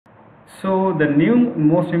So the new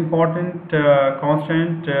most important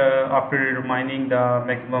constant after determining the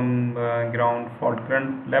maximum ground fault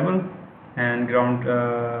current level and ground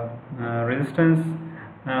resistance,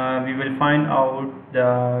 we will find out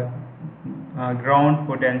the ground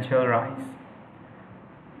potential rise.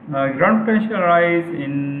 Ground potential rise,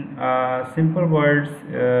 in simple words,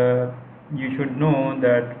 you should know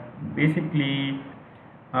that basically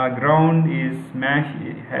ground is mesh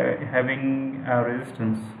having a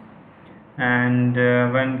resistance, and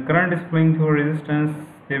when current is flowing through resistance,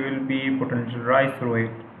 there will be potential rise through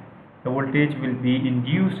it. The voltage will be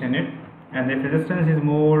induced in it, and if resistance is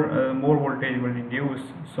more voltage will induce,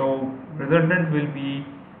 so resultant will be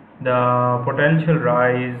the potential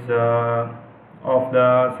rise of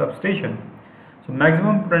the substation. So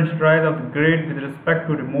maximum potential rise of the grid with respect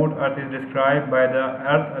to remote earth is described by the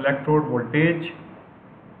earth electrode voltage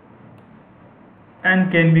and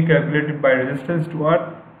can be calculated by resistance to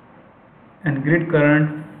earth and grid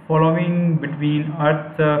current flowing between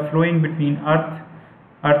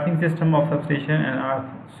earthing system of substation and earth.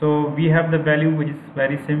 So we have the value which is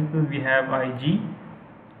very simple. We have Ig,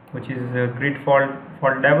 which is grid fault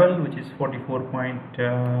level, which is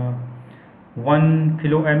 44.1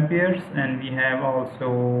 kilo amperes, and we have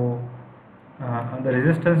also the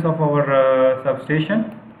resistance of our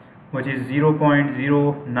substation, which is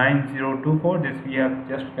 0.09024. this we have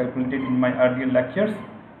just calculated in my earlier lectures.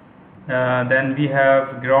 Then we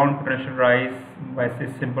have ground potential rise by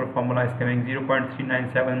this simple formula is coming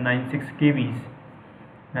 0.39796 kVs,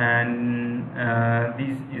 and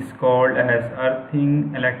this is called as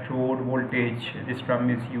earthing electrode voltage. This term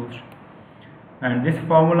is used, and this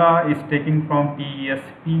formula is taken from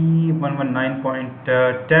PESP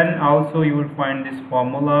 119.10. also you will find this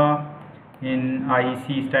formula in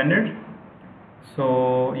IEC standard,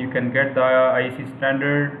 so you can get the IEC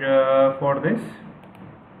standard for this.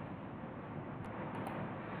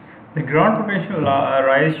 The ground potential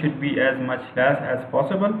rise should be as much less as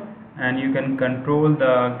possible, and you can control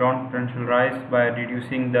the ground potential rise by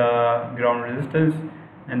reducing the ground resistance,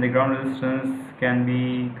 and the ground resistance can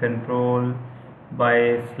be controlled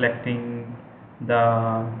by selecting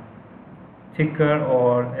the thicker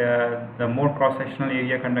or the more cross-sectional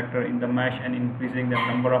area conductor in the mesh and increasing the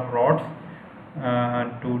number of rods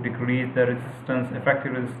to decrease the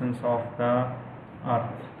effective resistance of the earth.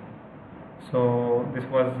 So this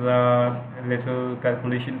was a little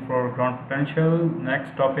calculation for ground potential.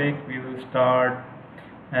 Next topic we will start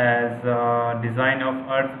as design of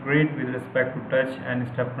earth grid with respect to touch and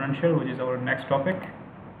step potential, which is our next topic.